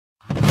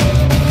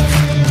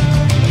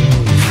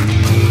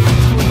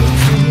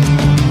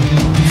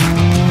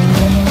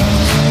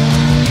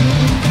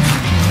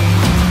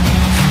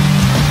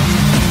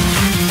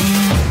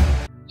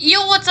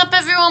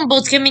everyone,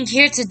 Bolt Gaming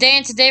here today,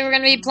 and today we're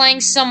gonna be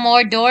playing some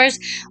more doors.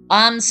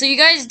 So you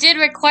guys did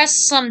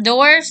request some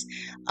doors.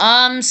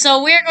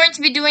 So we're going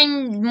to be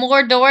doing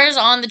more doors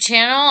on the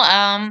channel.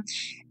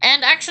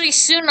 And actually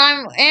soon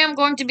I am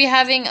going to be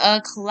having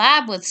a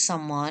collab with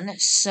someone,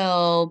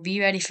 so be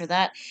ready for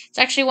that. It's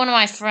actually one of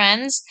my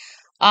friends.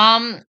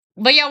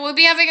 But yeah, we'll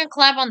be having a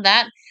collab on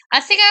that. I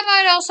think I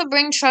might also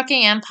bring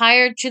Trucking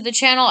Empire to the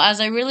channel,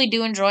 as I really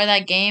do enjoy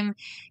that game.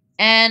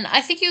 And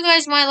I think you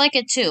guys might like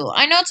it too.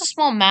 I know it's a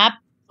small map,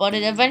 but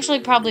it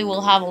eventually probably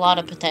will have a lot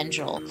of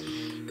potential.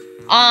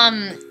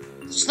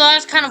 So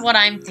that's kind of what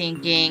I'm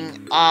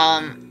thinking.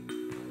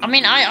 I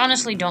mean, I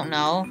honestly don't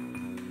know.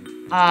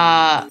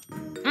 I'm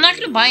not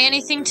gonna buy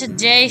anything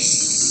today.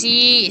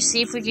 See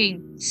if we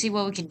can see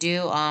what we could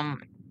do.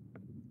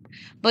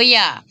 But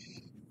yeah.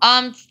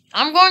 I'm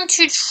going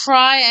to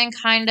try and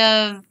kind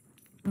of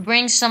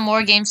bring some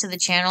more games to the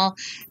channel,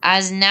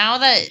 as now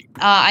that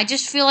I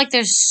just feel like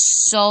there's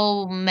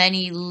so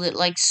many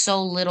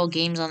so little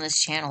games on this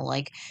channel.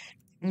 Like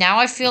now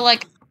I feel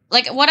like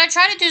what I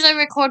try to do is I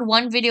record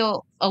one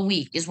video a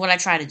week is what I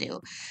try to do,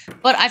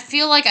 but I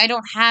feel like I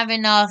don't have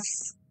enough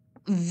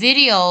I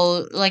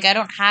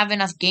don't have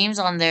enough games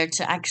on there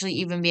to actually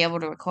even be able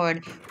to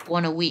record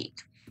one a week.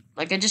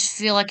 Like I just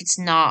feel like it's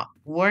not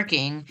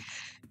working.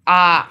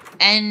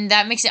 And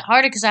that makes it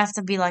harder because I have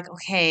to be like,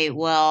 okay,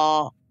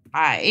 well,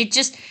 it's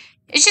just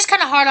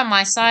kind of hard on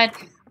my side,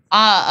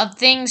 of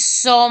things.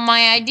 So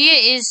my idea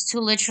is to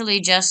literally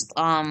just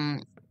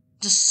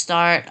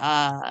start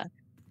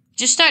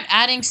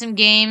adding some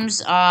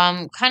games,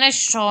 kind of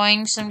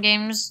showing some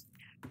games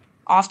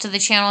off to the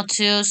channel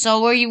too.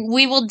 So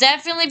we will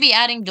definitely be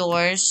adding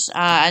doors,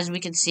 as we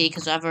can see,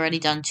 because I've already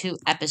done 2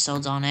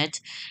 episodes on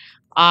it.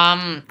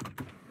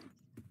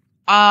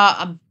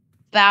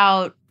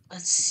 About,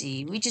 let's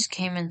see, we just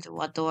came in through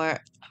what door?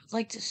 I would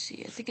like to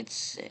see. I think it's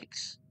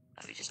 6.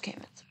 Oh, we just came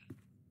in through.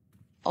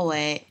 Oh,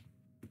 wait.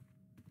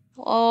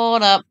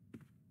 Hold up.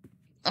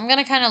 I'm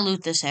gonna kind of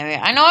loot this area.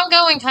 I know I'm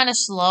going kind of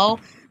slow,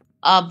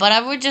 but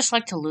I would just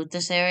like to loot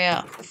this area.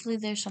 Hopefully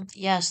there's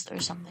something. Yes,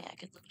 there's something I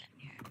could loot in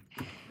here.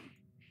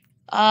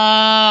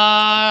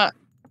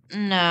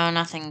 No,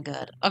 nothing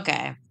good.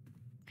 Okay.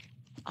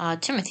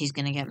 Timothy's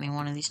gonna get me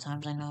one of these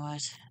times, I know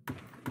it.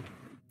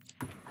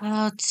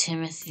 Oh,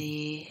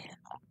 Timothy.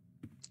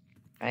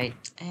 Right,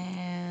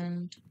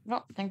 and I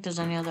don't think there's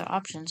any other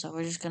options, so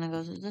we're just gonna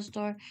go through this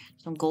door.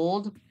 Some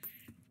gold.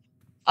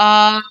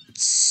 Let's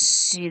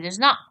see, there's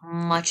not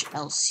much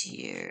else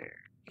here.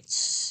 Let's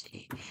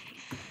see.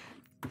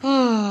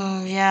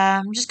 Oh, yeah,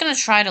 I'm just gonna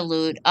try to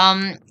loot.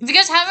 If you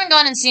guys haven't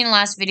gone and seen the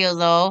last video,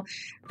 though,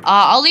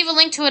 I'll leave a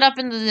link to it up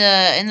in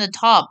the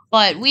top.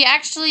 But we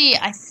actually,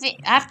 I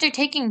think, after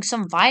taking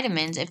some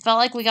vitamins, it felt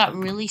like we got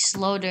really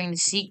slow during the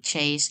Seek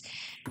chase,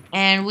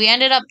 and we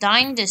ended up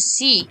dying to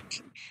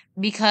Seek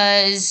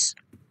because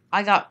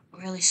I got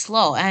really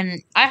slow,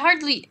 and I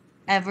hardly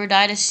ever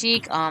die to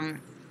Seek,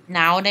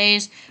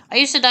 nowadays. I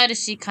used to die to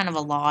Seek kind of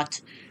a lot.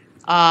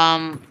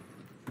 Fun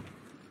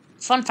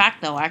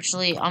fact though,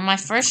 actually, on my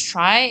first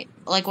try,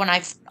 like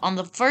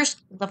the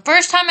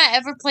first time I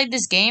ever played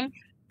this game,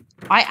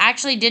 I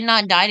actually did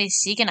not die to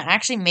Seek, and I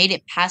actually made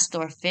it past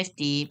door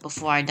 50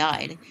 before I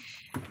died,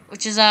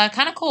 which is,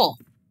 kind of cool.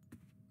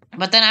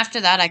 But then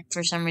after that, I,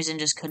 for some reason,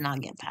 just could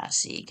not get past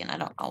Seek, and I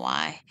don't know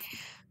why.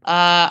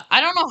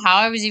 I don't know how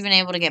I was even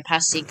able to get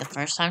past Seek the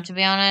first time, to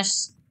be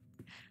honest.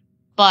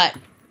 But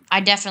I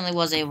definitely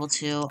was able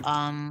to,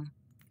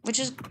 which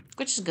is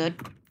good.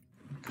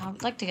 I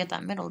would like to get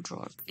that middle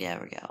drawer. Yeah,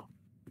 there we go.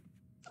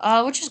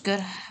 Which is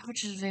good.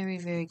 Which is very,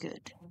 very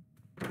good.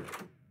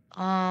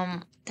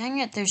 Dang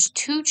it, there's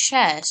 2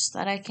 chests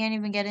that I can't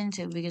even get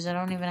into because I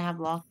don't even have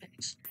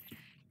lockpicks.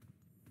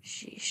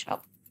 Sheesh.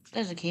 Oh,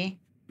 there's a key.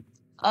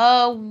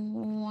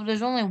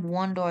 There's only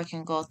one door I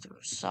can go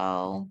through,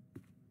 so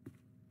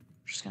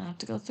I'm just gonna have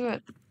to go through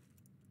it.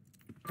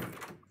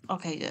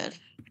 Okay, good.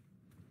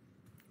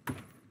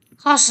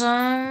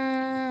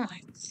 Awesome.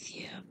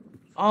 Yeah.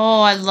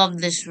 Oh, I love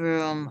this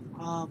room.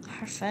 Oh,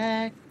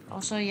 perfect.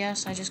 Also,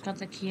 yes, I just got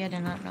the key. I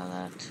did not know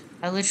that.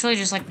 I literally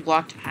just, like,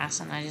 walked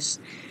past and I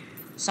just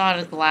saw it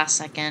at the last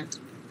second.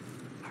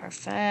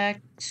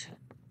 Perfect.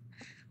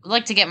 I'd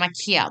like to get my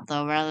key out,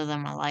 though, rather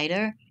than my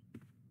lighter.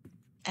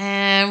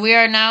 And we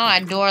are now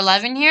at door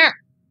 11 here.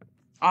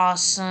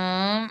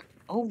 Awesome.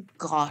 Oh,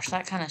 gosh,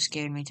 that kind of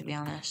scared me, to be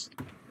honest.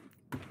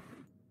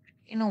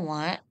 You know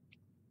what?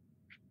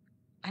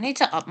 I need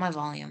to up my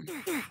volume.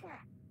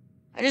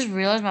 I just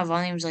realized my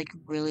volume's, like,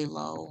 really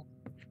low.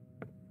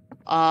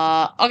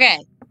 Okay.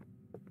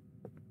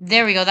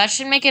 There we go. That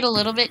should make it a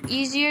little bit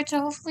easier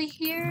to hopefully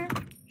hear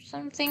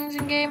some things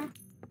in game.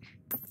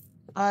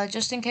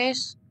 Just in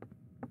case.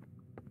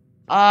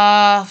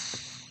 I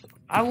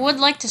would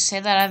like to say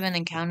that I haven't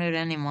encountered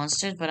any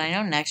monsters, but I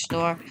know next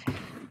door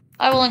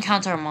I will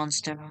encounter a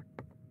monster.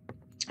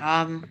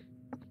 Well,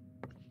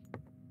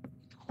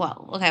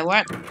 okay, we're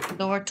at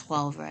door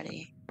 12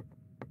 already.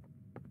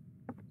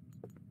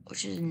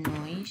 Which is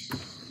nice.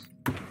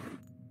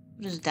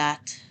 What is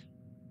that?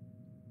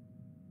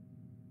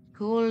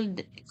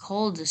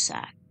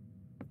 cul-de-sac.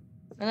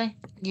 Really?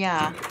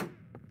 Yeah.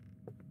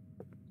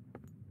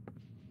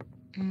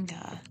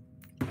 Okay.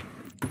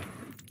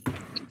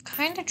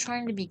 Kind of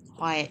trying to be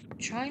quiet,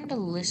 trying to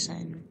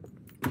listen.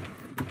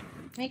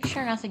 Make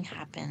sure nothing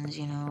happens,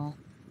 you know.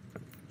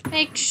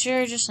 Make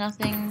sure just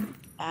nothing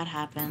bad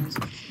happens.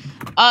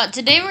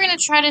 Today we're gonna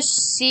try to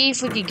see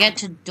if we could get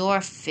to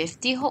door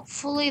 50,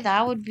 hopefully.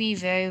 That would be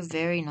very,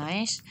 very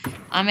nice.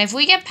 If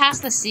we get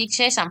past the seek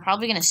chase, I'm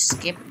probably gonna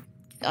skip,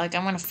 like,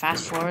 I'm gonna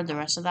fast forward the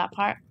rest of that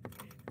part.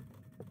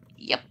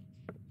 Yep.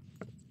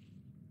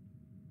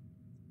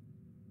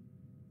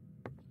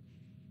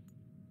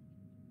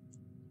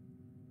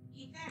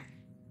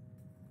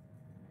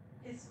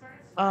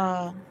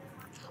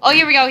 Oh,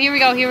 here we go, here we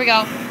go, here we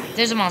go.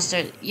 There's a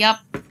monster. Yep.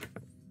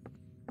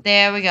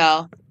 There we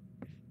go.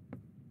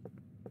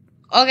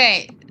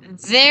 Okay,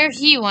 there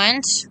he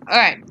went.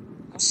 Alright,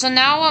 so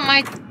now what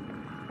my...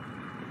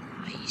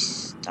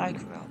 He's dark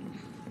room.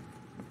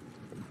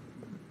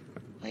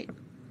 Wait,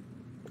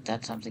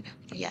 that's something...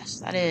 Yes,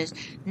 that is.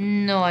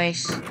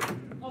 Nice.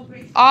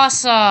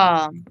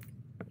 Awesome.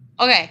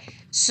 Okay,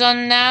 so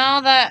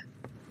now that...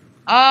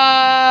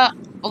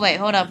 Oh wait,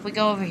 hold up, we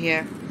go over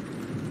here.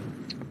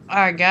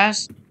 Alright,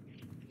 guys.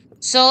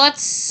 So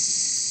let's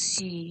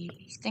see.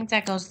 I think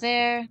that goes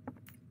there.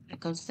 That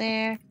goes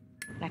there.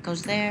 That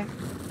goes there.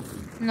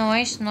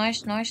 Nice,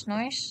 nice, nice,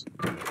 nice.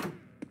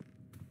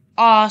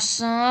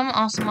 Awesome,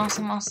 awesome,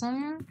 awesome,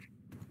 awesome.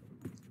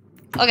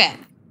 Okay.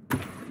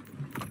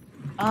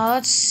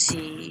 Let's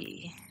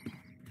see.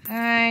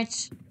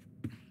 Alright.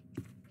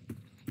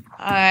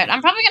 Alright,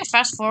 I'm probably gonna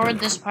fast forward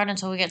this part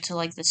until we get to,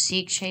 like, the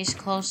seek chase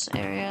close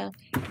area.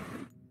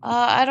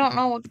 I don't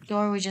know what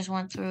door we just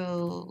went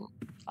through.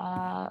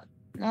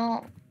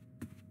 No.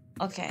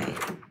 Okay.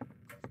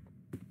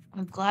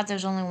 I'm glad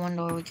there's only one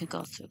door we could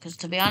go through, because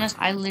to be honest,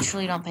 I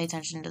literally don't pay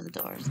attention to the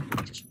doors that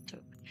we just went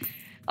through.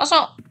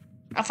 Also,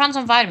 I found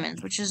some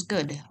vitamins, which is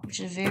good. Which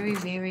is very,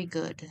 very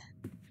good.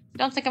 I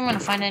don't think I'm gonna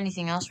find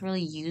anything else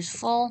really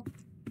useful.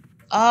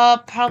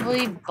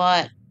 Probably,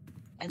 but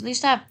at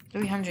least I have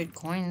 300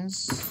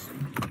 coins.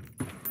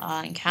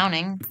 And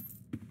counting.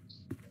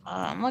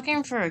 I'm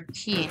looking for a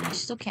key, and I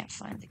still can't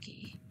find the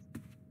key.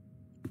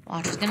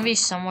 Watch, it's gonna be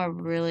somewhere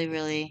really,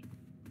 really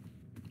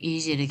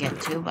easy to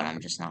get to, but I'm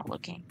just not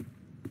looking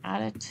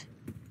at it.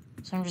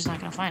 So I'm just not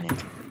gonna find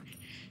it.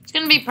 It's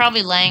gonna be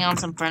probably laying on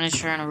some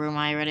furniture in a room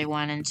I already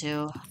went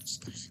into.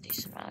 There's a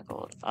decent amount of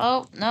gold.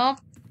 Oh, no.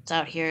 It's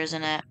out here,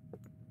 isn't it?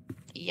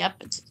 Yep,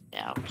 it's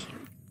out here.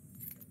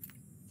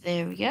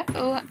 There we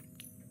go.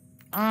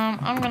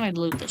 I'm gonna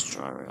loot this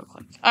drawer real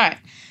quick. Alright.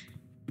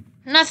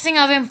 Nothing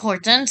of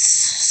importance.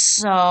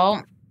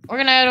 So, we're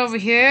gonna head over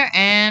here,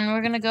 and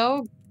we're gonna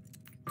go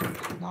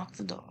lock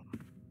the door.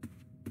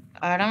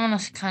 Alright, I'm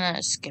gonna kind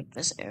of skip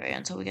this area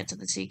until we get to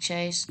the seek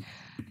chase.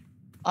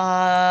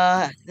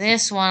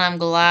 This one, I'm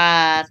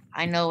glad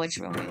I know which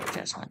room we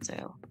just went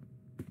through.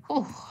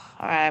 Whew,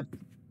 alright.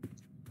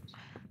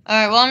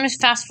 Alright, well, I'm just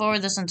fast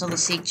forward this until the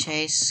seek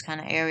chase kind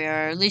of area,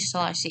 or at least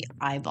till I see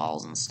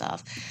eyeballs and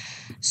stuff.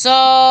 So,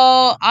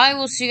 I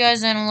will see you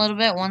guys in a little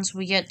bit once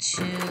we get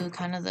to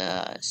kind of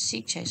the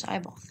seek chase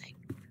eyeball thing.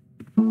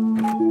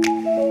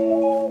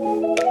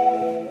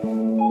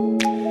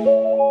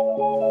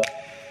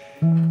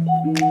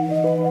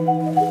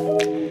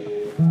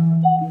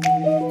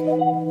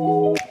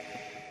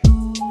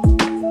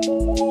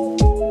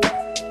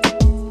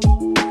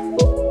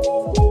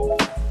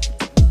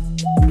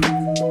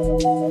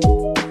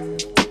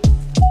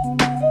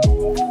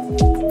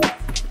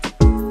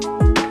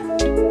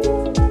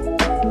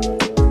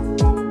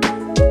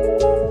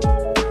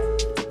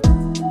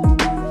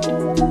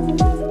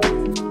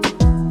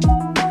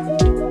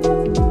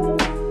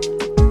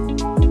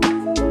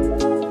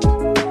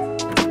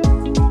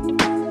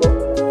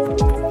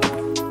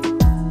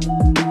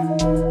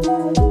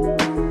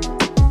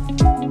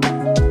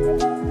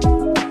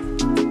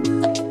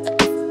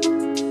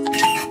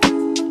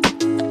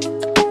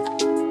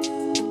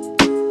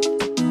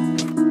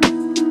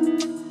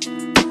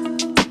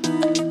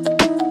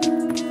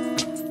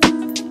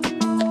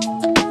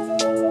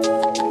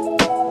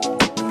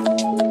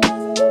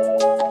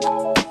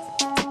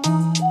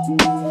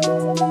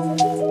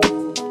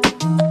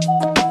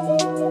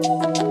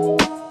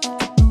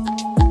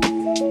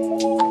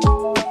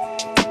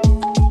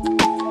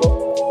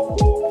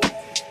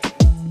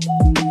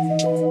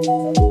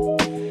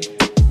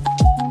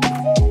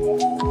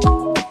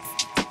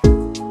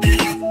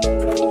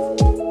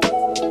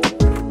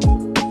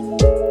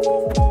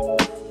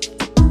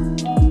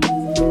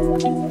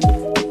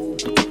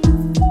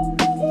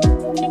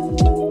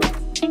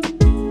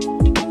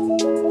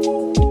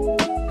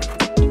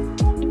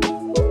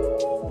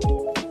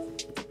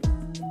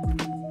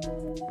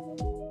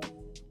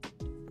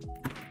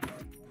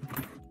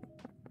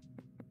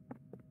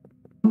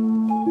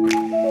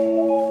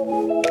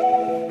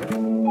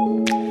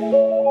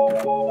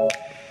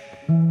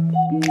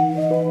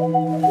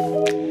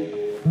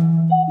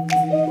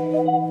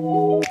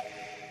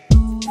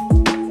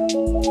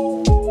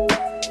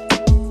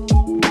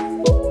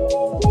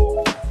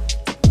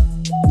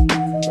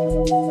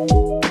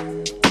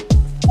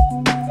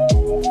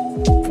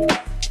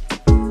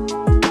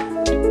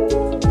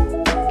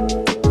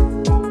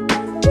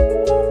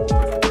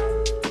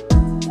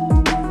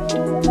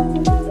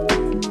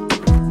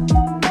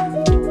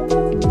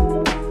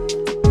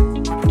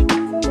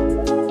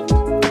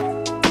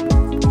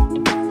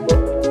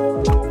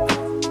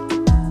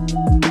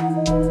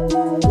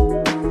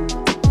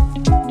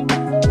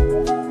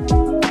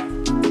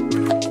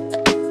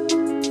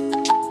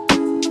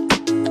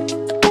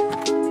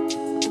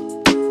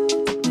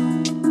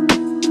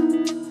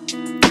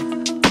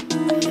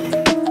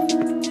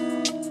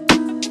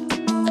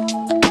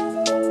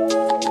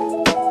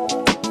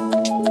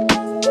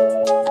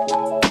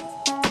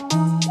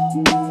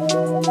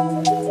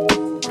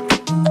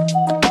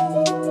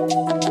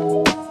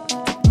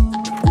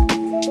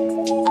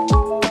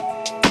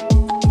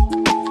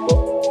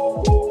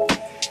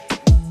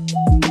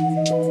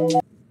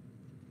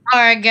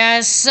 Alright,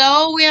 guys,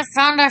 so we have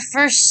found our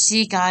first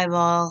Seek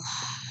eyeball.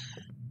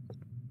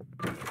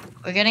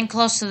 We're getting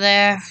close to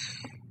there.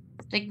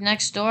 I think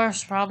next door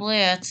is probably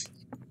it.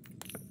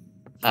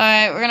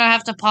 Alright, we're gonna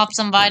have to pop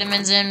some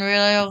vitamins in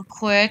real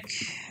quick.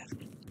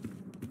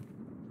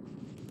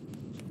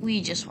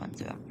 We just went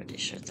through, I'm pretty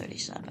sure,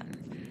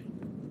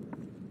 37.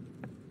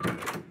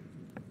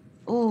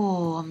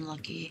 Ooh, I'm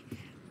lucky.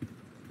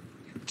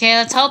 Okay,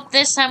 let's hope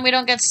this time we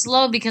don't get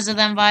slow because of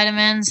them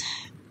vitamins.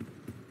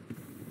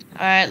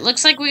 Alright,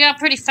 looks like we got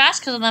pretty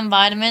fast because of them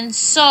vitamins.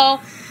 So,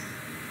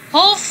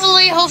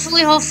 hopefully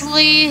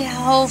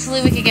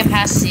we can get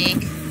past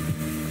Seek.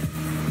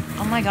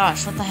 Oh my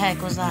gosh, what the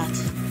heck was that?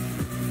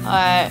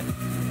 Alright.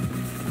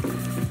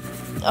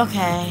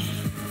 Okay.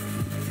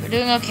 We're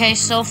doing okay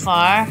so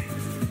far. I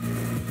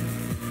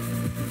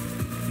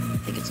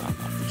think it's on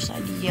the other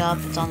side. Yup,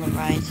 it's on the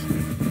right.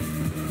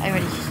 I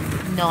already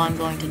know I'm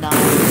going to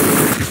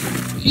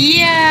die.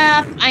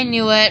 Yeah, I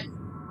knew it.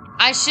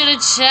 I should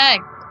have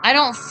checked. I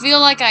don't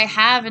feel like I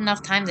have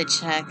enough time to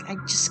check. I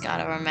just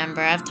gotta remember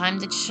I have time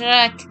to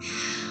check.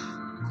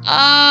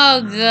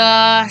 Oh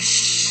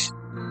gosh.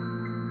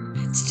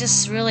 It's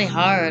just really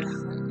hard. Oh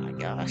my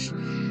gosh.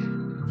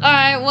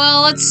 Alright,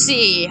 well, let's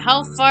see.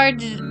 How far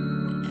did...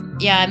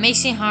 Yeah, it may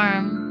seem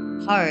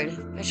hard.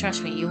 But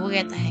trust me, you will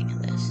get the hang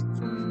of this.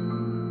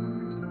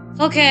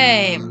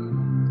 Okay.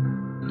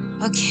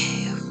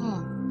 Okay.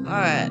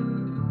 Alright.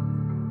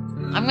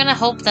 I'm gonna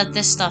hope that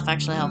this stuff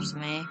actually helps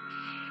me.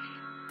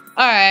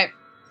 Alright.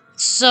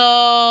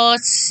 So,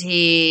 let's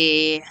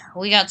see.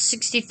 We got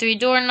 63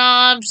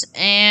 doorknobs,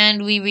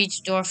 and we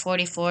reached door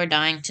 44,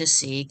 dying to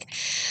Seek.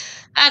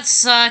 That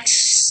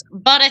sucks.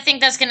 But I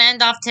think that's gonna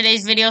end off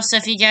today's video. So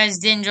if you guys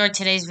did enjoy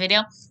today's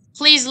video,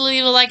 please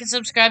leave a like and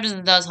subscribe, as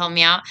it does help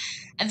me out.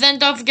 And then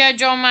don't forget to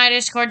join my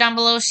Discord down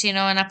below, so you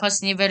know when I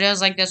post new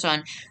videos like this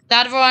one.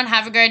 That everyone,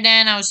 have a great day,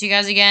 and I will see you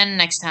guys again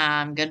next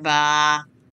time. Goodbye.